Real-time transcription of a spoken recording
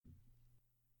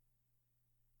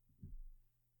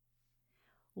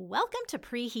Welcome to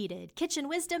Preheated, kitchen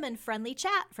wisdom and friendly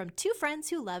chat from two friends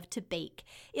who love to bake.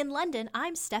 In London,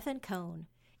 I'm Stefan Cohn.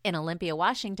 In Olympia,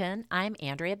 Washington, I'm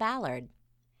Andrea Ballard.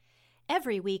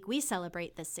 Every week, we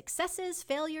celebrate the successes,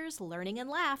 failures, learning, and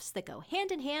laughs that go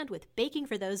hand in hand with baking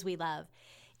for those we love.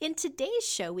 In today's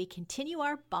show, we continue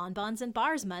our Bonbons and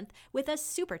Bars month with a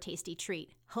super tasty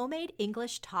treat, homemade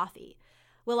English toffee.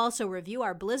 We'll also review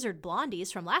our Blizzard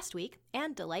Blondies from last week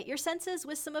and delight your senses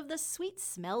with some of the sweet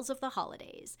smells of the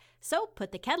holidays. So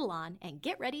put the kettle on and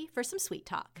get ready for some sweet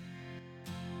talk.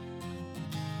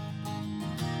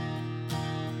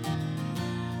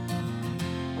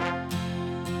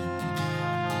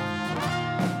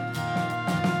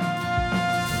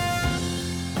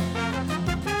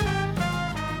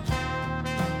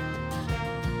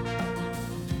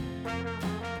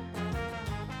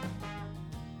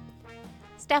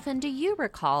 Stefan, do you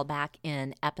recall back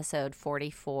in episode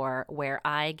 44 where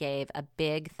I gave a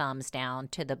big thumbs down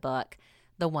to the book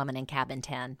The Woman in Cabin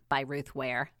 10 by Ruth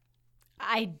Ware?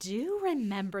 I do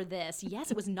remember this.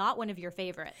 Yes, it was not one of your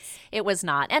favorites. It was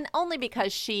not, and only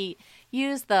because she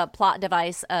used the plot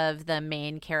device of the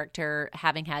main character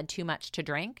having had too much to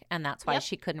drink, and that's why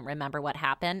she couldn't remember what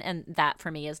happened, and that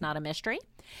for me is not a mystery.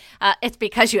 It's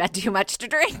because you had too much to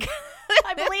drink.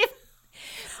 I believe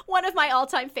one of my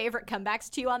all-time favorite comebacks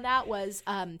to you on that was,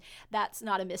 that's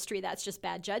not a mystery, that's just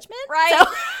bad judgment. Right. So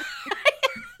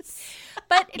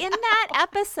But in that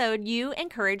episode, you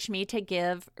encouraged me to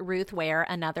give Ruth Ware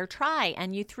another try,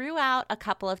 and you threw out a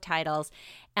couple of titles,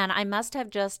 and I must have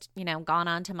just, gone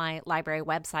onto my library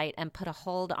website and put a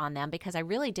hold on them because I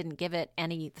really didn't give it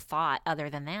any thought other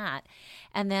than that.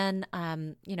 And then,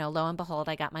 lo and behold,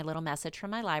 I got my little message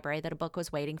from my library that a book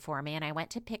was waiting for me, and I went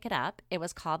to pick it up. It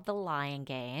was called The Lying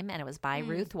Game, and it was by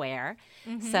Ruth Ware.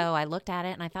 Mm-hmm. So I looked at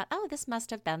it, and I thought, oh, this must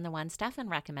have been the one Stefan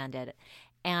recommended.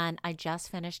 And I just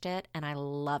finished it, and I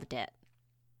loved it.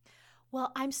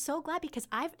 Well, I'm so glad because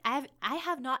I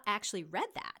have not actually read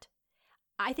that.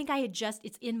 I think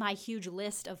it's in my huge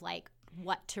list of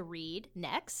what to read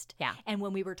next. Yeah. And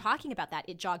when we were talking about that,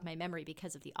 it jogged my memory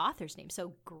because of the author's name.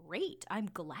 So great. I'm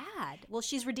glad. Well,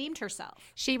 she's redeemed herself.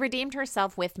 She redeemed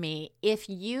herself with me. If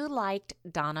you liked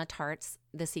Donna Tartt's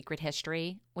The Secret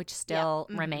History, which still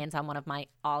remains on one of my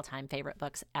all-time favorite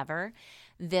books ever,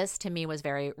 this to me was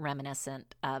very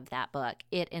reminiscent of that book.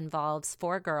 It involves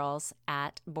 4 girls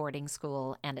at boarding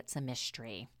school, and it's a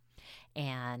mystery.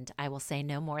 And I will say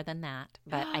no more than that,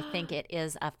 but I think it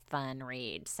is a fun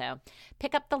read. So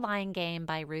pick up The Lying Game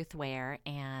by Ruth Ware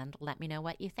and let me know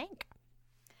what you think.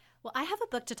 Well, I have a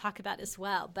book to talk about as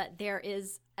well, but there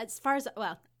is, I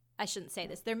shouldn't say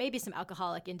this. There may be some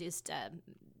alcoholic-induced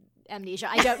amnesia.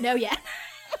 I don't know yet.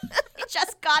 I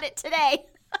just got it today.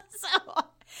 So,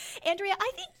 Andrea,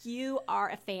 I think you are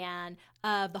a fan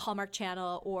of the Hallmark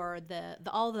Channel or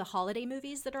all the holiday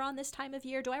movies that are on this time of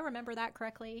year. Do I remember that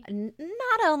correctly?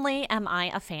 Not only am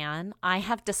I a fan, I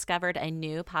have discovered a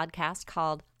new podcast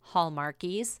called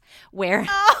Hallmarkies, where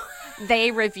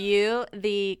they review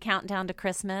the Countdown to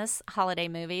Christmas holiday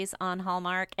movies on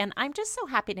Hallmark. And I'm just so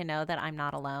happy to know that I'm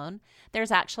not alone.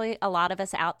 There's actually a lot of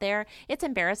us out there. It's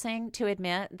embarrassing to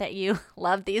admit that you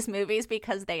love these movies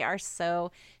because they are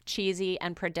so cheesy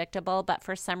and predictable. But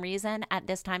for some reason, at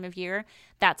this time of year,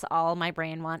 that's all my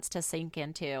brain wants to sink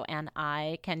into. And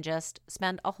I can just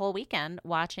spend a whole weekend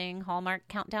watching Hallmark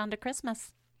Countdown to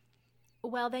Christmas.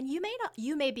 Well, then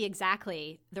you may be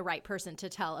exactly the right person to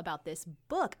tell about this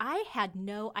book. I had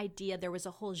no idea there was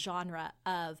a whole genre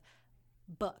of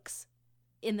books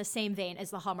in the same vein as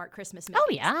the Hallmark Christmas movies.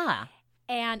 Oh, yeah.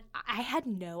 And I had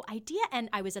no idea. And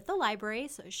I was at the library,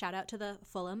 so shout out to the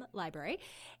Fulham Library,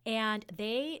 and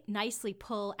they nicely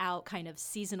pull out kind of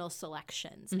seasonal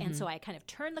selections. Mm-hmm. And so I kind of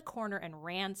turned the corner and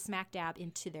ran smack dab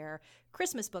into their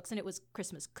Christmas books. And it was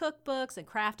Christmas cookbooks and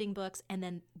crafting books, and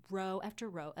then row after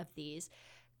row of these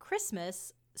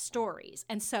Christmas stories.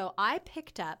 And so I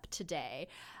picked up today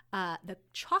The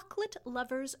Chocolate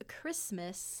Lover's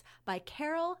Christmas by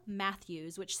Carol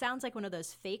Matthews, which sounds like one of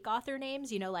those fake author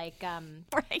names,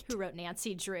 right. Who wrote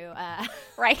Nancy Drew?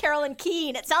 Right. Carolyn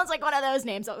Keene. It sounds like one of those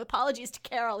names. So apologies to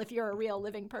Carol if you're a real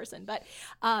living person. But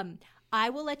I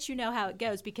will let you know how it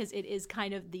goes because it is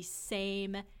kind of the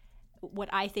same, what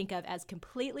I think of as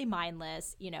completely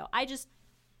mindless.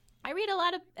 I read a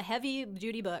lot of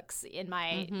heavy-duty books in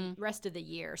my rest of the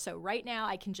year. So right now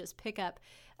I can just pick up,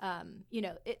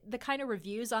 the kind of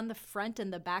reviews on the front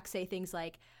and the back say things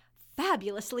like,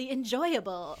 fabulously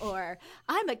enjoyable, or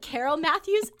I'm a Carol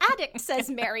Matthews addict, says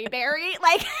Mary Berry.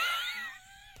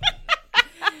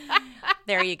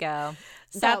 There you go.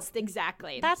 That's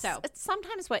exactly. That's it's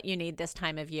sometimes what you need this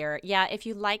time of year. Yeah, if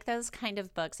you like those kind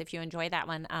of books, if you enjoy that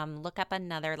one, look up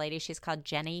another lady. She's called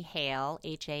Jenny Hale,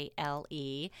 Hale,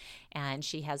 and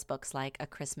she has books like A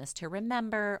Christmas to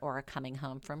Remember or Coming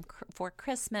Home for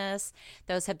Christmas.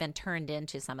 Those have been turned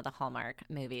into some of the Hallmark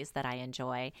movies that I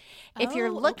enjoy. If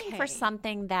you're looking for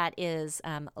something that is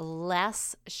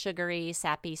less sugary,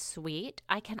 sappy, sweet,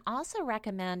 I can also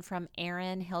recommend from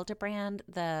Erin Hildebrand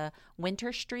the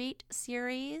Winter Street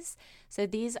series. So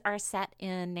these are set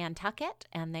in Nantucket,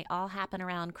 and they all happen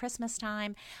around Christmas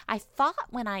time. I thought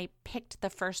when I picked the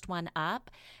first one up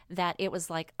that it was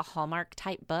like a Hallmark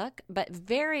type book, but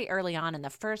very early on in the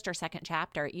first or second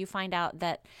chapter, you find out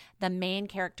that the main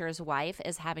character's wife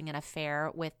is having an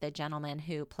affair with the gentleman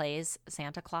who plays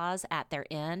Santa Claus at their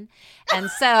inn. And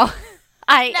so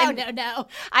No.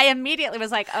 I immediately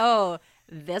was like, oh,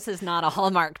 this is not a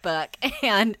Hallmark book.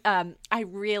 And I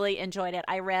really enjoyed it.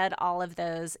 I read all of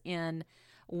those in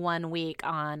 1 week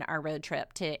on our road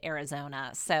trip to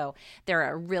Arizona. So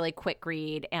they're a really quick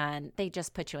read, and they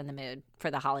just put you in the mood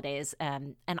for the holidays.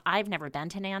 And I've never been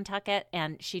to Nantucket,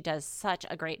 and she does such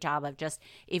a great job of just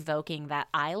evoking that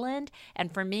island.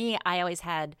 And for me, I always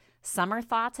had summer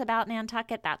thoughts about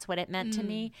Nantucket. That's what it meant to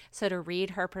me. So to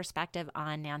read her perspective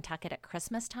on Nantucket at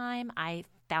Christmas time, I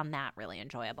found that really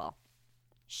enjoyable.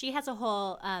 She has a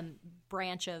whole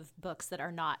branch of books that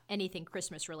are not anything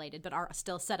Christmas related, but are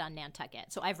still set on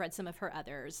Nantucket. So I've read some of her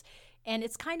others, and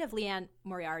it's kind of Leanne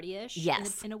Moriarty-ish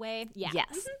in a way. Yeah.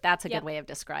 Yes, that's a good way of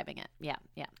describing it. Yeah.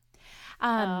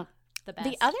 The best.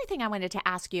 The other thing I wanted to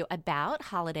ask you about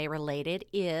holiday related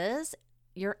is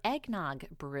your eggnog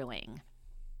brewing.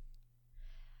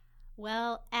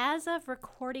 Well, as of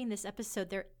recording this episode,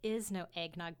 there is no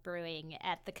eggnog brewing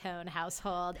at the Cohn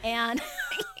household, and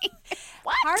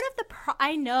part of the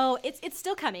I know it's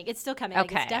still coming. It's still coming.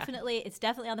 Okay, like it's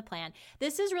definitely on the plan.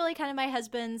 This is really kind of my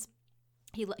husband's.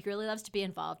 He really loves to be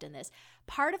involved in this.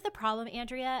 Part of the problem,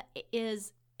 Andrea,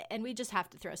 is, and we just have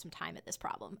to throw some time at this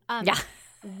problem.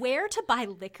 Where to buy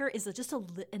liquor is just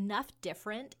enough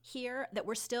different here that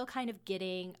we're still kind of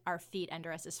getting our feet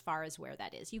under us as far as where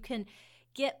that is. You can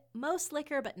get most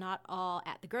liquor, but not all,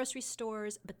 at the grocery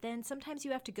stores. But then sometimes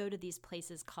you have to go to these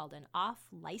places called an off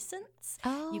license.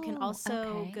 You can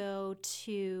also go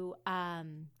to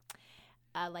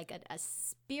like a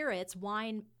spirits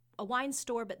wine. A wine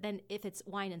store, but then if it's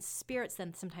wine and spirits,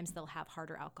 then sometimes they'll have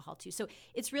harder alcohol too. So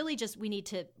it's really just we need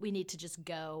to just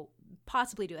go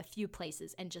possibly to a few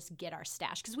places and just get our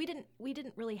stash, because we didn't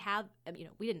really have,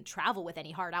 we didn't travel with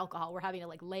any hard alcohol. We're having to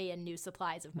like lay in new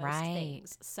supplies of most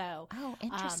things. So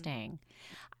interesting.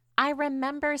 I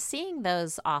remember seeing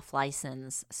those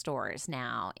off-license stores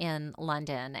now in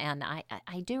London, and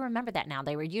I do remember that now.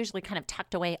 They were usually kind of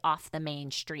tucked away off the main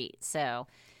street. So.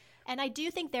 And I do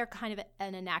think they're kind of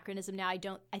an anachronism now.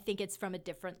 I think it's from a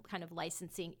different kind of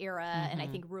licensing era, and I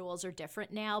think rules are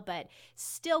different now. But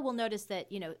still, we'll notice that,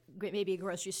 maybe a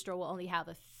grocery store will only have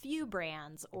a few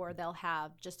brands, or they'll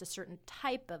have just a certain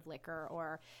type of liquor,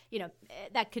 or,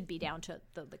 that could be down to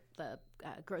the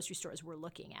grocery stores we're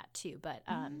looking at too. But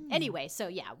anyway, so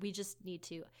yeah, we just need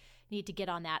to get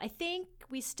on that. I think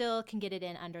we still can get it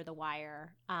in under the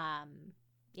wire.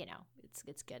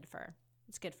 It's good for.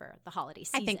 It's good for the holiday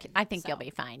season. I think you'll be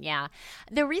fine. Yeah.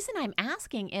 The reason I'm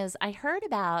asking is I heard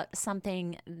about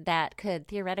something that could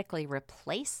theoretically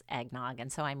replace eggnog, and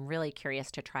so I'm really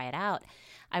curious to try it out.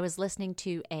 I was listening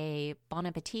to a Bon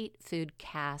Appetit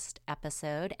Foodcast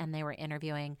episode, and they were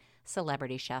interviewing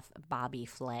celebrity chef Bobby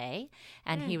Flay,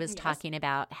 and he was talking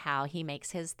about how he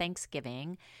makes his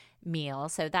Thanksgiving meal.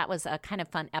 So that was a kind of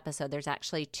fun episode. There's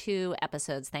actually 2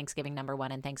 episodes, Thanksgiving number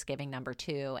 1 and Thanksgiving number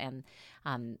 2,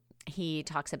 and he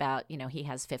talks about, he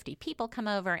has 50 people come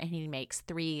over and he makes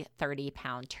 3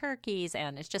 30-pound turkeys,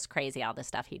 and it's just crazy all the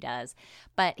stuff he does.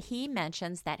 But he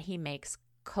mentions that he makes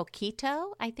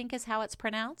coquito, I think is how it's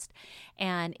pronounced,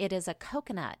 and it is a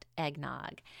coconut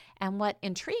eggnog. And what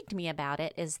intrigued me about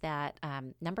it is that,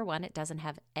 number 1, it doesn't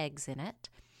have eggs in it.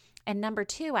 And number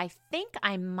 2, I think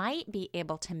I might be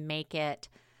able to make it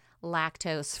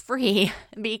lactose free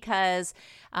because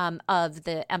of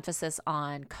the emphasis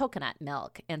on coconut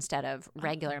milk instead of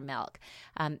regular milk.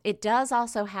 It does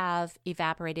also have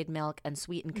evaporated milk and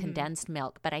sweetened condensed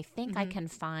milk, but I think I can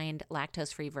find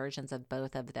lactose free versions of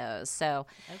both of those. So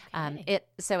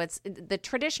it's the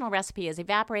traditional recipe is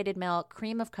evaporated milk,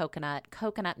 cream of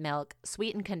coconut milk,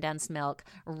 sweetened condensed milk,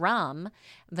 rum,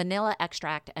 vanilla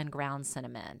extract, and ground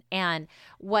cinnamon. And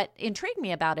what intrigued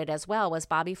me about it as well was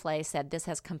Bobby Flay said this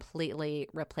has completely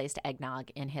replaced eggnog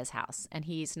in his house, and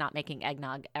he's not making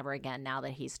eggnog ever again now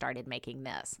that he started making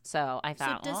this. So I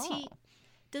thought,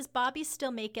 Does Bobby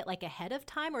still make it like ahead of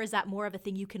time, or is that more of a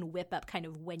thing you can whip up kind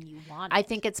of when you want it? I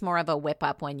think it's more of a whip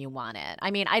up when you want it.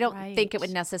 I mean, I don't think it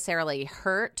would necessarily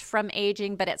hurt from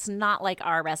aging, but it's not like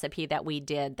our recipe that we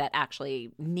did that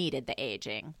actually needed the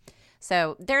aging.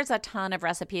 So there's a ton of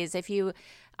recipes. If you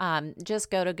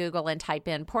just go to Google and type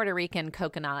in Puerto Rican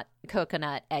coconut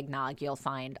eggnog, you'll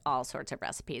find all sorts of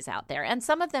recipes out there. And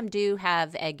some of them do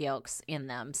have egg yolks in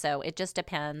them. So it just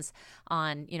depends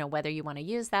on, whether you want to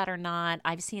use that or not.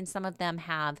 I've seen some of them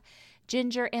have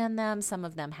ginger in them. Some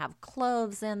of them have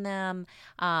cloves in them.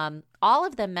 All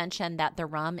of them mention that the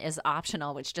rum is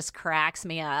optional, which just cracks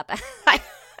me up.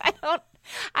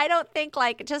 I don't think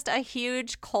like just a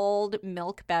huge cold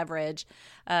milk beverage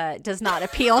does not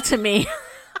appeal to me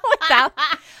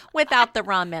without the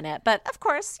rum in it. But of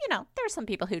course, there's some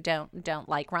people who don't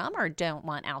like rum or don't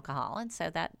want alcohol, and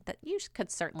so that you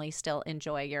could certainly still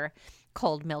enjoy your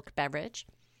cold milk beverage.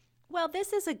 Well,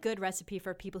 this is a good recipe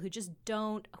for people who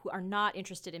who are not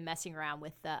interested in messing around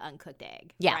with the uncooked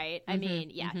egg. Yeah. Right? I mean,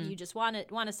 you just want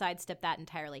to sidestep that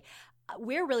entirely.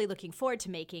 We're really looking forward to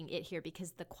making it here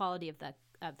because the quality of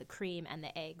the cream and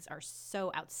the eggs are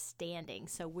so outstanding.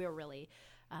 So we're really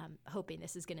hoping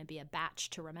this is going to be a batch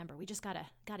to remember. We just gotta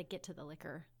get to the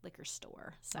liquor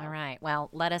store. So. All right. Well,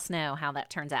 let us know how that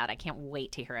turns out. I can't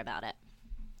wait to hear about it.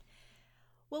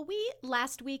 Well, we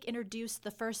last week introduced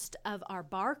the first of our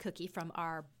bar cookie from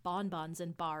our Bonbons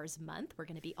and Bars month. We're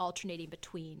going to be alternating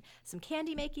between some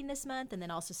candy making this month and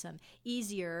then also some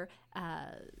easier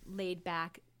laid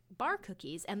back bar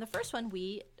cookies. And the first one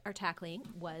we are tackling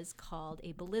was called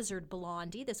a Blizzard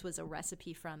Blondie. This was a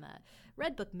recipe from a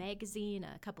Redbook magazine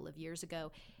a couple of years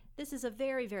ago. This is a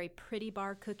very, very pretty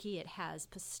bar cookie. It has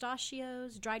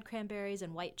pistachios, dried cranberries,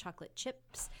 and white chocolate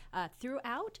chips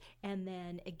throughout, and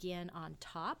then again on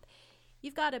top.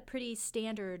 You've got a pretty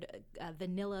standard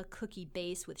vanilla cookie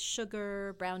base with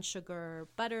sugar, brown sugar,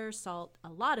 butter, salt, a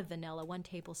lot of vanilla, 1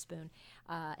 tablespoon,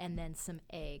 and then some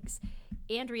eggs.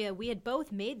 Andrea, we had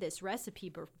both made this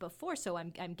recipe before, so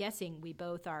I'm guessing we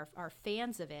both are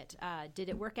fans of it. Did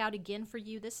it work out again for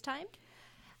you this time?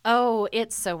 Oh,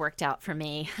 it's so worked out for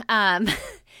me.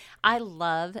 I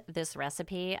love this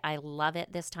recipe. I love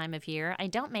it this time of year. I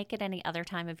don't make it any other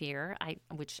time of year,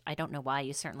 which I don't know why.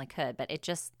 You certainly could, but it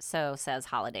just so says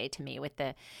holiday to me with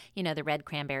the, the red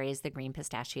cranberries, the green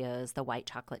pistachios, the white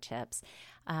chocolate chips.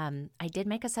 I did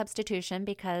make a substitution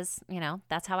because,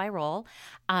 that's how I roll.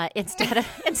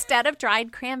 Instead of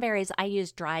dried cranberries, I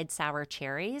used dried sour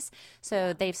cherries.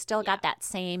 So they've still got that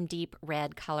same deep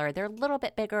red color. They're a little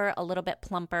bit bigger, a little bit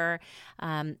plumper.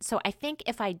 So I think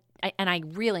and I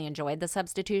really enjoyed the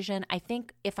substitution. I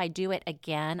think if I do it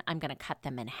again, I'm going to cut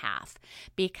them in half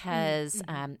because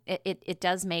it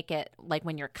does make it, like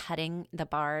when you're cutting the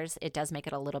bars, it does make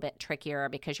it a little bit trickier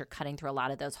because you're cutting through a lot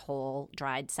of those whole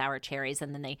dried sour cherries,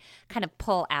 and then they kind of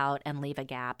pull out and leave a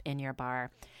gap in your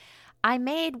bar. I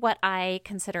made what I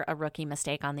consider a rookie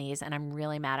mistake on these, and I'm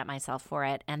really mad at myself for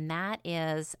it, and that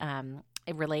is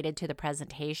related to the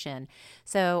presentation.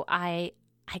 So I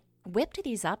whipped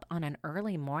these up on an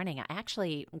early morning. I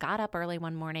actually got up early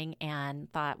one morning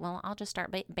and thought, well, I'll just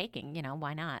start baking,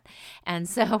 why not? And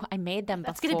so I made them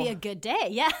That's going to be a good day.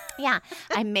 Yeah. Yeah.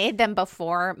 I made them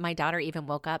before my daughter even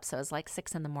woke up. So it was like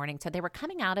 6 a.m. So they were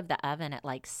coming out of the oven at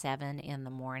like 7 a.m.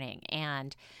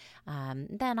 And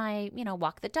then I,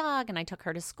 walked the dog and I took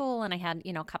her to school and I had,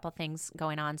 a couple things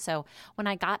going on. So when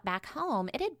I got back home,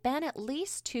 it had been at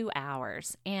least 2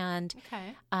 hours, and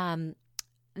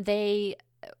they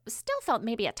still felt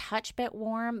maybe a touch bit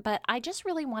warm, but I just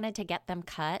really wanted to get them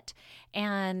cut.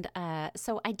 And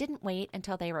so I didn't wait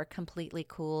until they were completely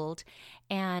cooled.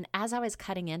 And as I was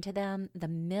cutting into them, the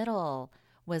middle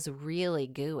was really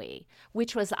gooey,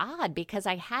 which was odd because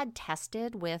I had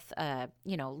tested with a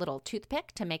little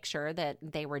toothpick to make sure that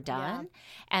they were done,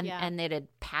 and it had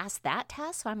passed that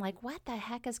test. So I'm like, what the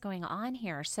heck is going on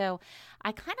here? So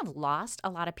I kind of lost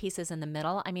a lot of pieces in the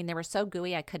middle. I mean, they were so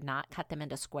gooey I could not cut them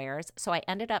into squares, so I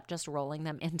ended up just rolling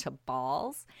them into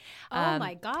balls. Oh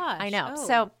my gosh! I know. Oh.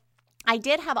 So I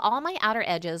did have all my outer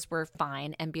edges were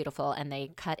fine and beautiful, and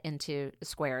they cut into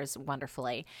squares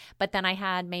wonderfully. But then I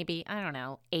had maybe,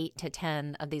 8 to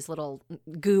 10 of these little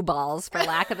goo balls, for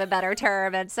lack of a better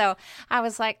term. And so I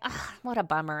was like, oh, what a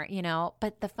bummer,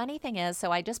 But the funny thing is,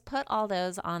 so I just put all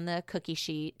those on the cookie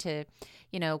sheet to,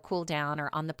 cool down, or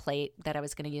on the plate that I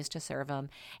was going to use to serve them.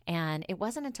 And it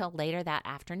wasn't until later that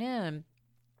afternoon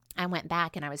I went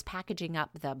back and I was packaging up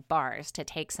the bars to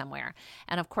take somewhere.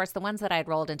 And of course, the ones that I'd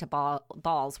rolled into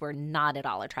balls were not at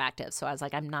all attractive. So I was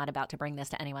like, I'm not about to bring this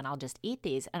to anyone. I'll just eat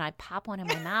these. And I pop one in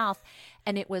my mouth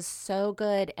and it was so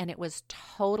good. And it was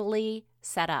totally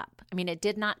set up. I mean, it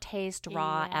did not taste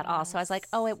raw at all. So I was like,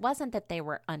 oh, it wasn't that they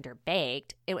were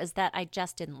underbaked. It was that I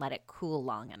just didn't let it cool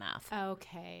long enough.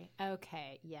 Okay.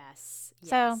 Yes.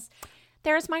 So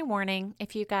there's my warning.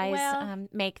 If you guys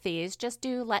make these, just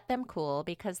do let them cool,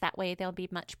 because that way they'll be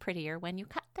much prettier when you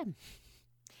cut them.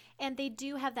 And they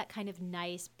do have that kind of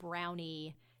nice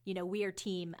brownie. We are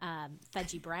team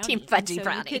fudgy brownie. Team fudgy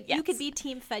brownie, You could be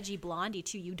team fudgy blondie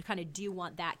too. You kind of do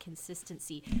want that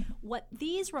consistency. What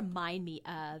these remind me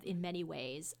of in many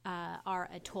ways are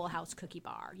a Toll House cookie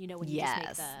bar. When you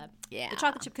just make the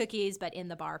chocolate chip cookies, but in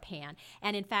the bar pan.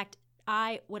 And in fact,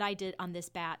 what I did on this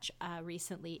batch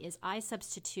recently is I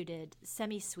substituted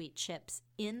semi-sweet chips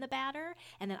in the batter,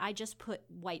 and then I just put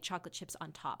white chocolate chips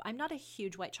on top. I'm not a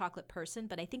huge white chocolate person,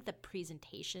 but I think the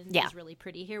presentation is really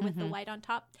pretty here with the white on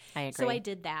top. I agree. So I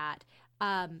did that.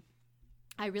 I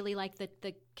really like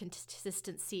the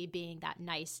consistency being that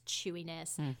nice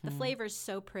chewiness. The flavor's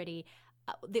so pretty.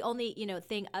 The only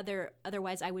thing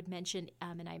otherwise I would mention,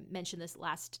 and I mentioned this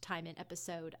last time in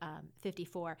episode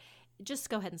 54,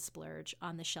 just go ahead and splurge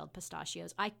on the shelled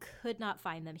pistachios. I could not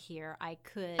find them here. I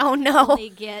could only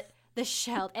get the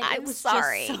shelled, and it was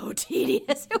just so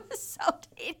tedious. It was so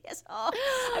tedious.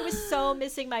 I was so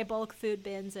missing my bulk food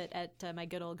bins at my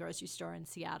good old grocery store in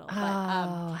Seattle.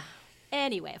 But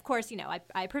anyway, of course,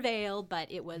 I prevailed,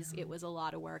 but it was a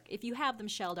lot of work. If you have them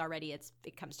shelled already,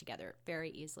 it comes together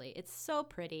very easily. It's so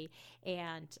pretty,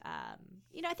 and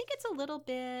I think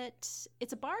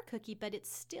it's a bar cookie, but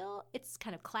it's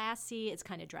kind of classy. It's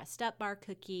kind of dressed up bar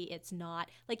cookie. It's not,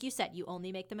 like you said, you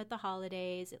only make them at the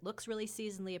holidays. It looks really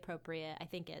seasonally appropriate. I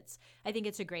think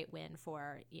it's a great win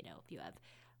for if you have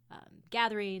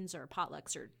gatherings or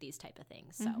potlucks or these type of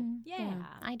things. So yeah,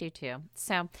 I do too.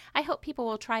 So I hope people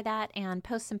will try that and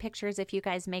post some pictures if you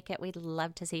guys make it. We'd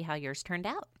love to see how yours turned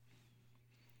out.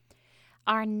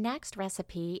 Our next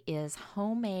recipe is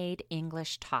homemade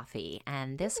English toffee,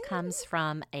 and this comes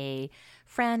from a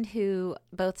friend who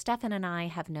both Stefan and I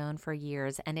have known for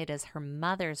years, and it is her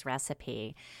mother's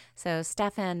recipe. So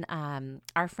Stefan,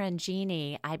 our friend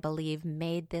Jeannie, I believe,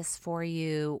 made this for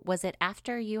you. Was it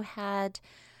after you had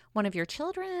one of your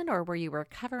children, or were you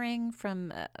recovering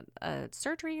from a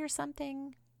surgery or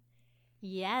something?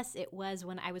 Yes, it was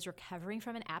when I was recovering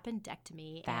from an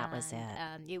appendectomy. That was it.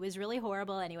 It was really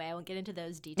horrible. Anyway, I won't get into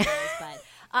those details,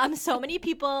 but so many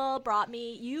people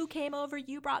you came over,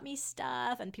 you brought me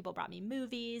stuff, and people brought me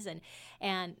movies,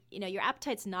 and your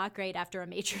appetite's not great after a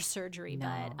major surgery,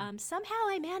 but somehow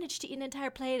I managed to eat an entire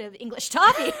plate of English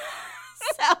toffee.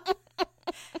 So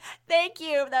thank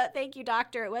you,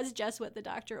 doctor. It was just what the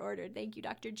doctor ordered. Thank you,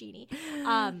 Dr. Jeannie.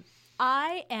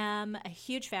 I am a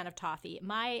huge fan of toffee.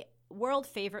 My world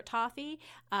favorite toffee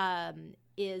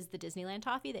is the Disneyland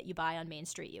toffee that you buy on Main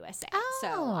Street USA.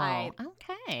 Oh, so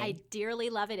okay. I dearly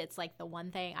love it. It's like the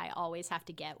one thing I always have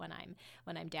to get when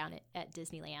I'm down at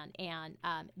Disneyland. And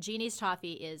Jeannie's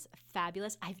toffee is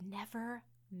fabulous. I've never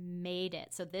made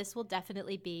it, so this will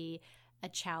definitely be a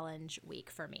challenge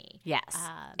week for me. Yes.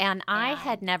 And I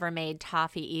had never made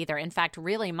toffee either. In fact,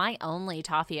 really, my only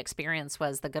toffee experience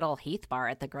was the good old Heath bar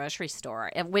at the grocery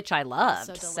store, which I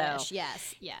loved. So delish.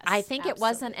 Yes. I think it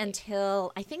wasn't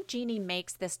until, I think Jeannie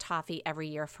makes this toffee every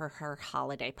year for her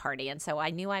holiday party. And so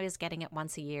I knew I was getting it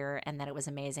once a year and that it was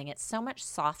amazing. It's so much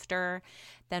softer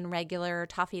than regular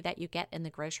toffee that you get in the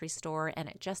grocery store, and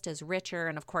it just is richer.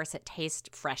 And of course, it tastes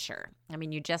fresher. I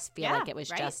mean, you just feel like it was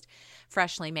just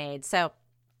freshly made. So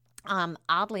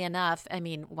oddly enough, I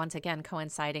mean, once again,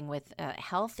 coinciding with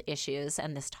health issues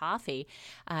and this toffee.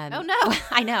 Oh no!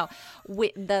 I know.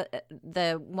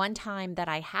 The one time that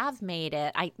I have made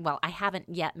it, I haven't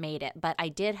yet made it, but I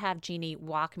did have Jeannie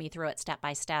walk me through it step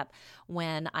by step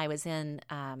when I was in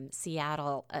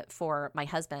Seattle for my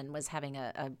husband was having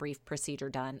a brief procedure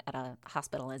done at a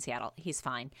hospital in Seattle. He's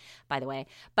fine, by the way.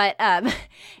 But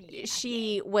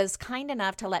she was kind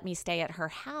enough to let me stay at her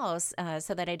house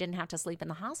so that I didn't have to sleep in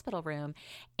the hospital room.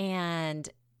 And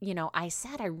I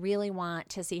said, I really want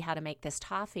to see how to make this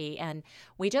toffee. And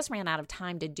we just ran out of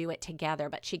time to do it together,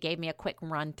 but she gave me a quick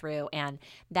run through. And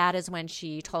that is when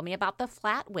she told me about the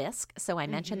flat whisk. So I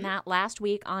mentioned that last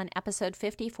week on episode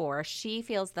 54. She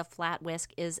feels the flat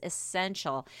whisk is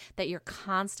essential, that you're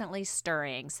constantly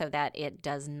stirring so that it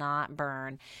does not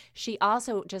burn. She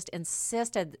also just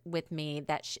insisted with me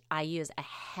that I use a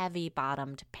heavy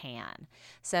bottomed pan.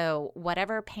 So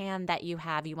whatever pan that you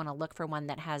have, you want to look for one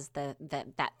that has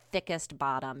that that thickest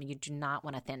bottom. You do not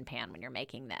want a thin pan when you're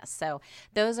making this. So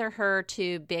those are her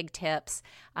 2 big tips.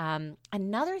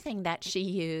 Another thing that she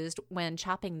used when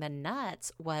chopping the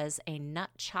nuts was a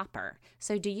nut chopper.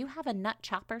 So do you have a nut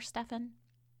chopper, Stefan?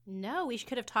 No, we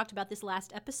could have talked about this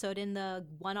last episode in the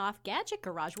one-off gadget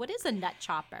garage. What is a nut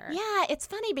chopper? Yeah, it's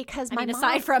funny because my mom,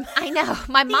 aside from I know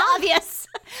my the mom obvious.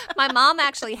 my mom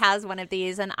actually has one of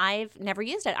these, and I've never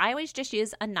used it. I always just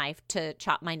use a knife to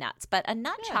chop my nuts. But a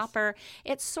nut chopper,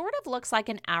 it sort of looks like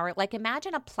like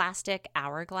imagine a plastic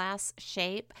hourglass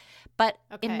shape, but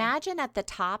imagine at the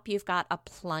top you've got a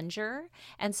plunger,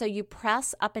 and so you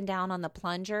press up and down on the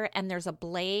plunger, and there's a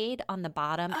blade on the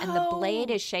bottom, and the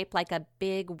blade is shaped like a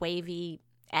big wavy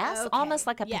S, almost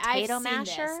like a potato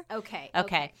masher. Okay.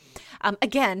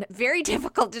 Again, very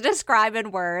difficult to describe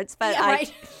in words, but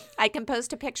I can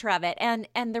post a picture of it. And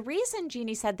the reason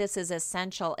Jeannie said this is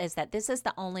essential is that this is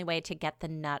the only way to get the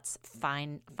nuts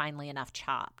finely enough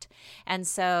chopped. And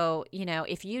so,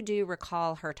 if you do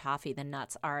recall her toffee, the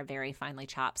nuts are very finely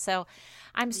chopped. So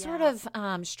I'm sort of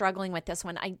struggling with this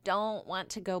one. I don't want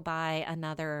to go buy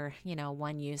another,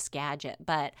 one-use gadget,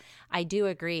 but I do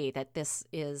agree that this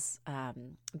is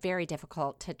very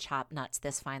difficult to chop nuts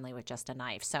this finely with just a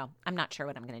knife. So I'm not sure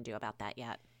what I'm going to do about that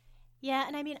yet. Yeah,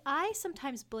 and I mean, I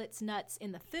sometimes blitz nuts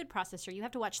in the food processor. You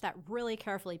have to watch that really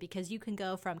carefully because you can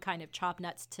go from kind of chopped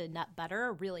nuts to nut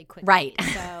butter really quickly. Right.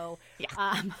 So,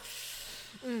 all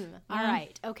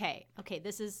right. Okay.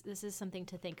 This is something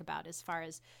to think about as far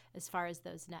as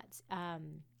those nuts.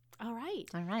 All right.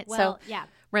 Well,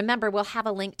 remember, we'll have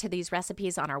a link to these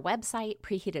recipes on our website,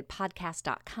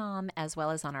 preheatedpodcast.com, as well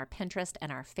as on our Pinterest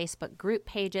and our Facebook group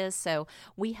pages. So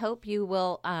we hope you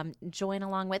will join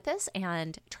along with us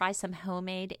and try some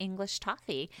homemade English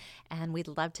toffee, and we'd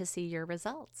love to see your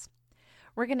results.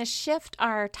 We're going to shift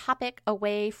our topic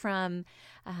away from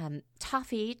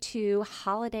toffee to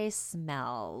holiday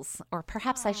smells, or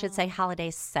perhaps I should say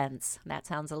holiday scents. That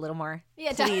sounds a little more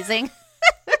pleasing.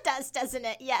 It does, doesn't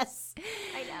it? Yes,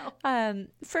 I know.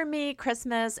 For me,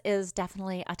 Christmas is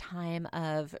definitely a time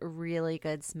of really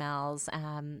good smells.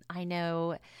 I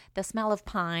know the smell of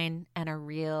pine and a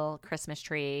real Christmas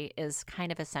tree is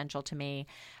kind of essential to me.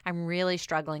 I'm really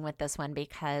struggling with this one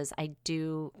because I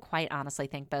do quite honestly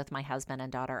think both my husband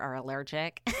and daughter are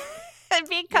allergic.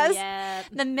 Because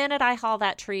the minute I haul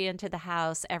that tree into the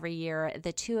house every year,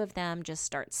 the two of them just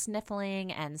start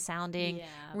sniffling and sounding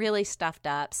really stuffed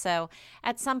up. So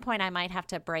at some point I might have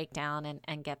to break down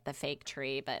and get the fake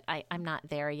tree, but I'm not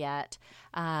there yet.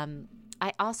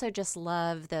 I also just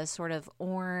love the sort of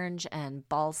orange and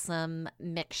balsam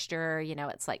mixture.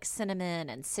 It's like cinnamon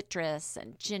and citrus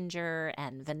and ginger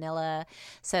and vanilla.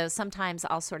 So sometimes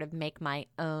I'll sort of make my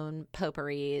own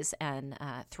potpourris and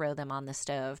throw them on the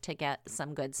stove to get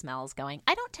some good smells going.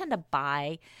 I don't tend to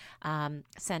buy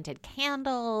scented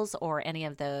candles or any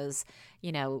of those,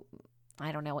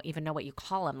 I don't even know what you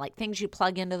call them, like things you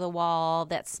plug into the wall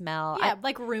that smell. Yeah,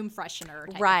 like room freshener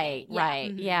type right, of thing. Right.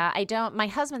 Mm-hmm. Yeah, I don't. My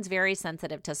husband's very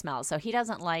sensitive to smell, so he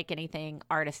doesn't like anything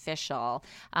artificial.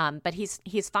 But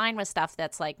he's fine with stuff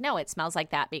that's like, no, it smells like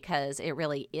that because it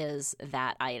really is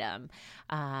that item.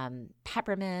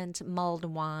 Peppermint, mulled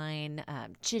wine,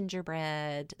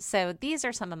 gingerbread. So these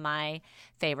are some of my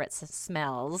favorite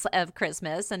smells of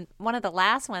Christmas. And one of the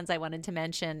last ones I wanted to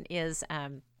mention is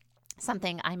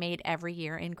something I made every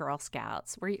year in Girl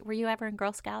Scouts. Were you ever in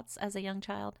Girl Scouts as a young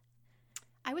child?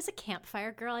 I was a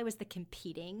campfire girl. I was the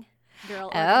competing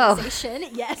girl organization.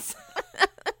 Yes. A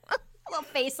little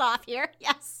face off here.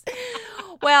 Yes.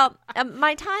 Well,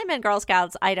 my time in Girl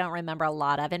Scouts, I don't remember a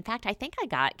lot of. In fact, I think I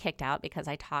got kicked out because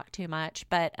I talked too much.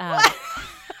 But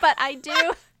but I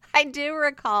do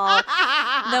recall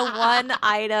the one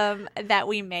item that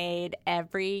we made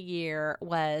every year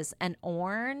was an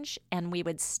orange, and we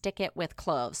would stick it with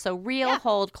cloves. So real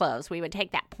whole cloves. We would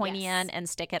take that pointy end and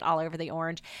stick it all over the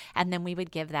orange, and then we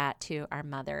would give that to our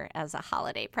mother as a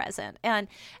holiday present. And,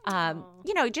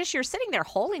 just you're sitting there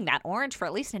holding that orange for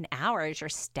at least an hour as you're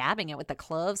stabbing it with the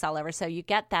cloves all over. So you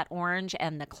get that orange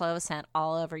and the clove scent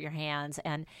all over your hands.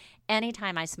 And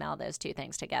anytime I smell those two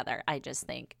things together, I just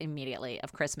think immediately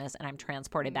of Christmas, and I'm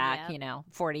transported back,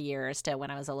 40 years to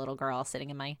when I was a little girl sitting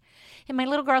in my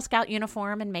little Girl Scout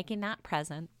uniform and making that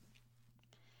present.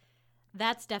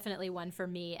 That's definitely one for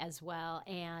me as well.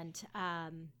 And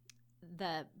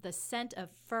the scent of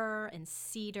fir and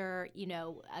cedar,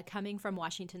 coming from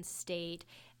Washington State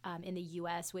in the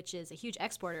U.S., which is a huge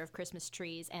exporter of Christmas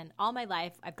trees. And all my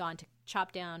life, I've gone to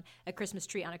chop down a Christmas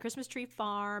tree on a Christmas tree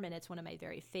farm, and it's one of my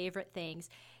very favorite things.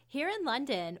 Here in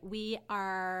London, we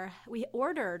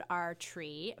ordered our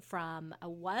tree from a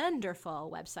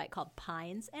wonderful website called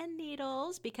Pines and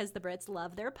Needles because the Brits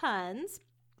love their puns.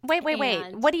 Wait.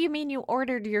 What do you mean you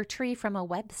ordered your tree from a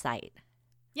website?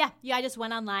 Yeah, I just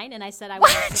went online and I said I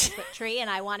want a 6-foot tree and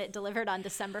I want it delivered on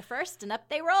December 1st, and up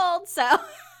they rolled. So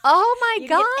oh my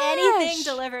gosh. Get anything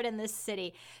delivered in this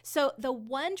city. So the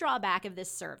one drawback of this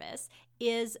service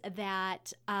is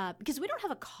that because we don't have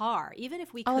a car, even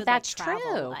if we could that's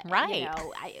travel, true. Right.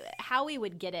 How we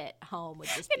would get it home would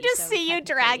just be just so see you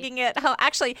technically. dragging it home.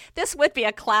 Actually, this would be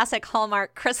a classic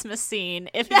Hallmark Christmas scene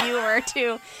if you were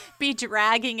to be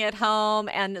dragging it home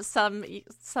and some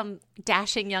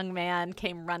dashing young man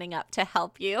came running up to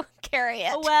help you carry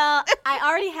it. Well, I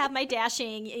already have my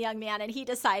dashing young man, and he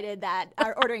decided that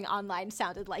our ordering online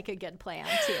sounded like a good plan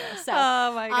too. So,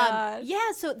 oh my gosh.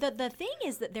 Yeah. So the thing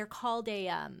is that they're called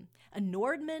a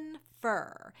Nordmann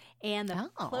fir, and the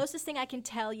closest thing I can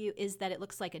tell you is that it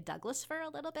looks like a Douglas fir a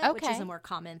little bit, which is a more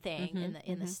common thing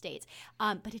in the States.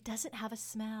 But it doesn't have a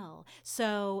smell,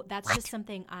 so that's just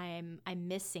something I'm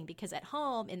missing, because at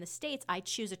home in the States I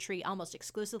choose a tree almost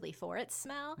exclusively for its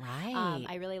smell. Right.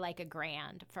 I really like a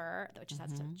grand fir, which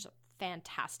has such a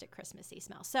fantastic Christmassy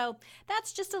smell. So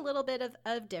that's just a little bit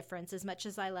of difference, as much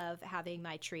as I love having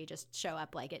my tree just show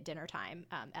up like at dinner time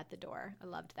at the door. I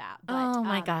loved that. But, oh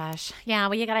my gosh. Yeah,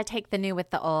 well, you got to take the new with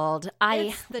the old.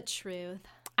 It's the truth.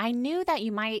 I knew that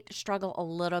you might struggle a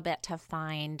little bit to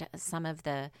find some of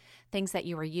the things that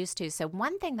you were used to. So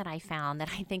one thing that I found that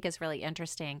I think is really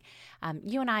interesting,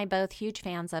 you and I both huge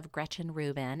fans of Gretchen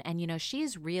Rubin, and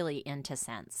she's really into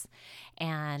scents,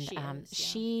 and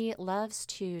she loves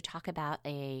to talk about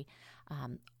a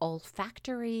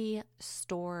olfactory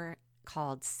store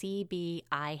called CB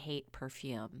I Hate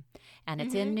Perfume, and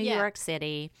it's in New York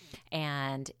City,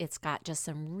 and it's got just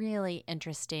some really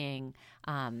interesting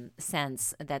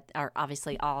scents that are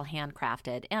obviously all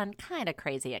handcrafted and kind of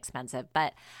crazy expensive.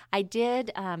 But I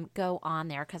did go on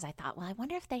there because I thought, well, I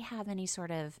wonder if they have any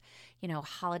sort of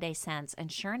holiday scents,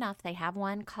 and sure enough, they have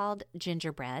one called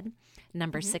Gingerbread,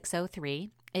 number 603.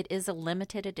 It is a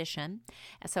limited edition,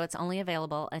 so it's only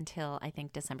available until, I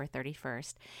think, December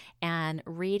 31st. And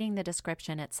reading the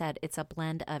description, it said it's a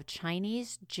blend of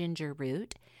Chinese ginger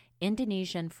root,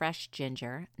 Indonesian fresh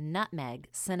ginger, nutmeg,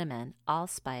 cinnamon,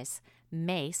 allspice,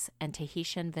 mace, and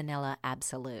Tahitian vanilla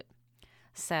absolute.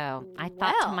 So I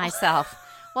thought to myself,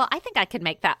 well, I think I could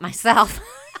make that myself.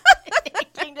 You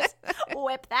can just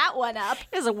whip that one up.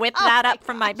 Just whip that up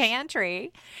from my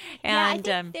pantry. And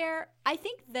I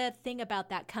think the thing about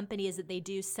that company is that they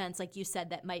do scents, like you said,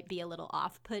 that might be a little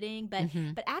off-putting.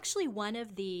 But actually, one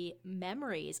of the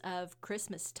memories of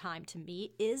Christmas time to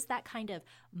me is that kind of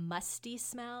musty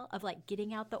smell of like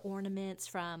getting out the ornaments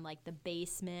from like the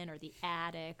basement or the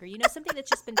attic, or something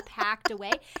that's just been packed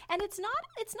away. And it's not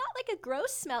like a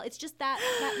gross smell. It's just that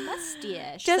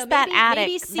musty-ish. Just so that maybe, attic.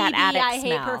 Maybe CB that attic I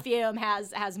smell. Hate Perfume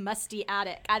has musty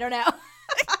attic. I don't know.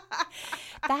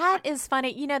 That is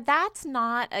funny. That's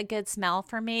not a good smell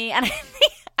for me. And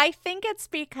I think it's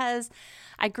because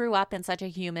I grew up in such a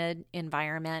humid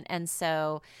environment. And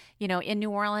so, in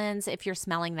New Orleans, if you're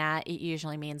smelling that, it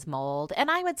usually means mold. And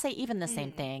I would say even the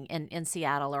same thing in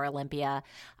Seattle or Olympia.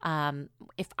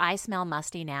 If I smell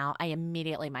musty now,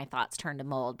 my thoughts turn to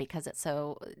mold because it's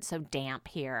so damp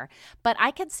here. But I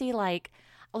could see like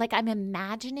I'm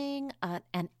imagining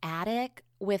an attic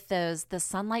with the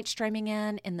sunlight streaming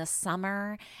in the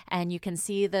summer, and you can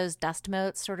see those dust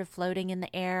motes sort of floating in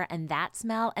the air, and that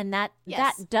smell, and that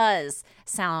does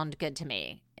sound good to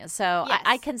me. So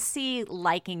I can see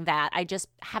liking that. I just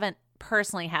haven't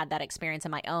personally had that experience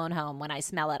in my own home. When I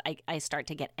smell it, I start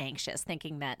to get anxious,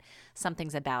 thinking that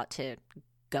something's about to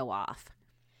go off.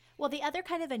 Well, the other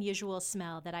kind of unusual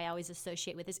smell that I always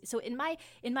associate with is, so in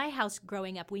my house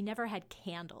growing up, we never had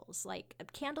candles. Like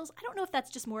candles, I don't know if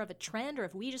that's just more of a trend or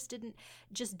if we just didn't.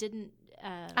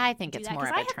 I think it's more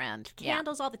of a trend.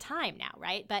 Candles all the time now,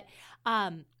 right?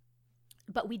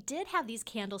 But we did have these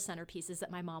candle centerpieces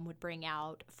that my mom would bring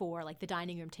out for like the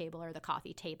dining room table or the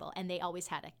coffee table, and they always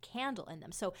had a candle in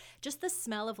them. So just the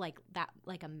smell of like that,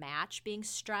 like a match being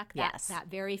struck, that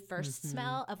very first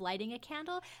smell of lighting a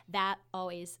candle, that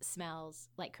always smells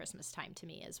like Christmas time to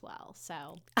me as well.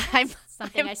 So I smell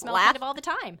kind of all the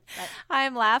time. But.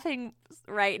 I'm laughing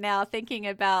right now thinking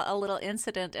about a little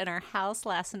incident in our house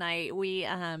last night.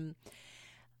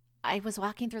 I was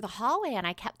walking through the hallway and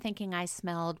I kept thinking I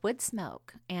smelled wood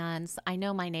smoke. And I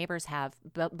know my neighbors have,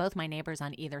 both my neighbors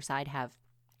on either side have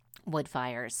wood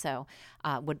fires, so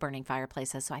wood burning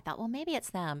fireplaces. So I thought, well, maybe it's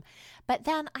them. But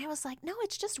then I was like, no,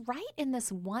 it's just right in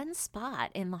this one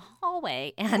spot in the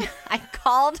hallway. And I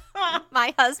called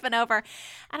my husband over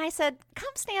and I said,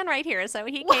 come stand right here. So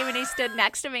he came and he stood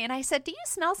next to me and I said, do you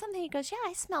smell something? He goes, yeah,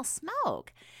 I smell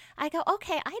smoke. I go,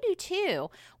 okay, I do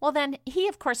too. Well, then he,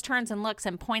 of course, turns and looks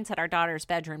and points at our daughter's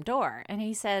bedroom door. And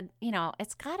he said,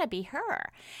 it's got to be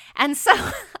her. And so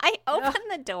I opened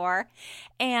the door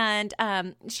and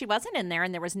she wasn't in there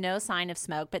and there was no sign of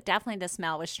smoke, but definitely the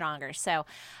smell was stronger. So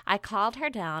I called her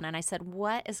down and I said,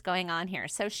 what is going on here?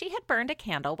 So she had burned a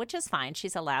candle, which is fine.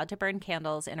 She's allowed to burn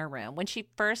candles in her room. When she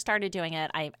first started doing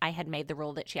it, I had made the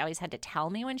rule that she always had to tell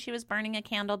me when she was burning a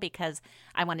candle because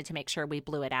I wanted to make sure we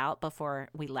blew it out before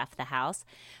we left the house.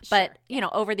 But,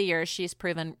 over the years, she's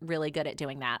proven really good at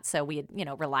doing that. So we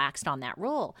had, relaxed on that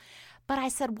rule. But I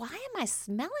said, why am I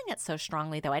smelling it so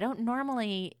strongly, though? I don't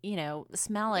normally,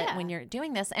 smell it when you're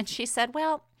doing this. And she said,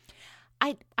 well,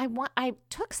 I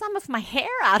took some of my hair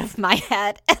out of my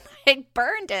head and I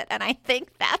burned it. And I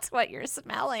think that's what you're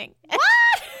smelling. What?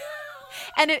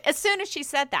 And as soon as she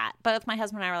said that, both my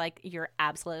husband and I were like, you're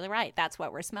absolutely right. That's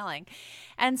what we're smelling.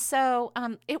 And so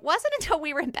it wasn't until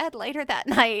we were in bed later that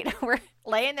night, we're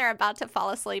laying there about to fall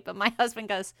asleep, and my husband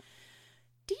goes,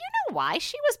 do you know why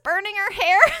she was burning her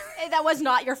hair? That was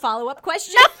not your follow-up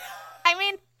question? No. I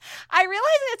mean, I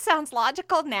realize it sounds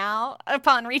logical now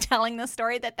upon retelling the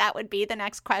story that would be the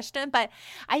next question, but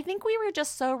I think we were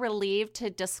just so relieved to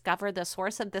discover the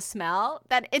source of the smell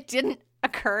that it didn't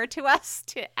occur to us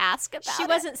to ask about She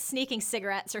wasn't sneaking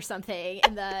cigarettes or something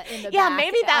in the yeah, back.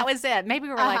 Maybe that was it. Maybe we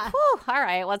were like, whew, all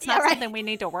right, well, it's not something we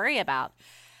need to worry about.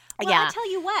 Well, I'll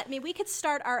tell you what. I mean, we could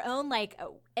start our own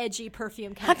edgy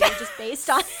perfume company just based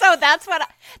on. So that's what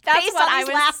I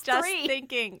was just three.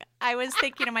 thinking. I was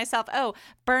thinking to myself, oh,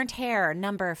 burnt hair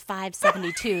number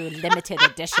 572 limited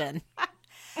edition.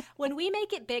 When we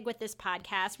make it big with this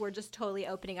podcast, we're just totally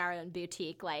opening our own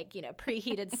boutique,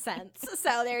 preheated scents.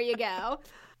 So there you go.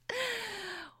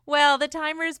 Well, the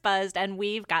timer's buzzed and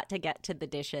we've got to get to the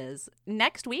dishes.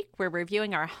 Next week, we're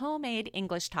reviewing our homemade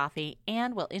English toffee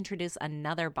and we'll introduce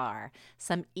another bar,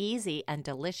 some easy and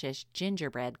delicious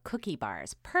gingerbread cookie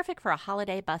bars, perfect for a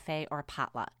holiday buffet or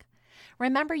potluck.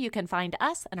 Remember, you can find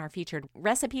us and our featured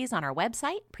recipes on our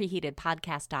website,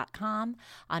 preheatedpodcast.com,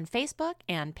 on Facebook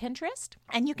and Pinterest,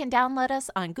 and you can download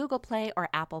us on Google Play or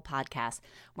Apple Podcasts,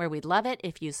 where we'd love it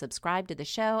if you subscribe to the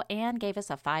show and gave us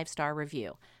a 5-star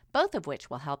review, both of which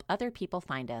will help other people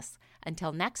find us.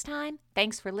 Until next time,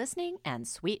 thanks for listening and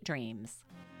sweet dreams.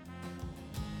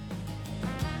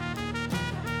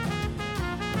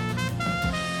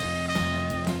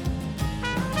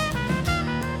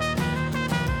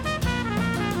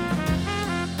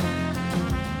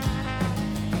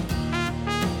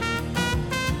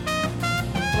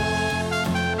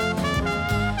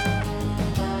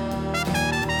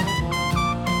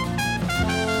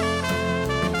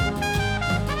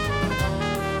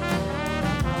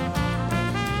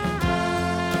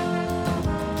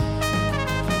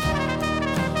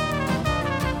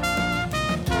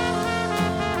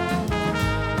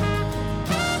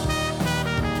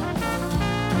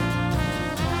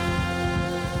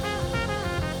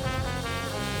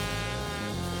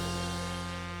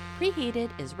 Preheated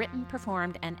is written,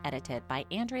 performed, and edited by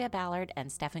Andrea Ballard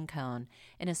and Stephen Cohn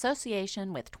in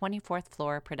association with 24th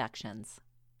Floor Productions.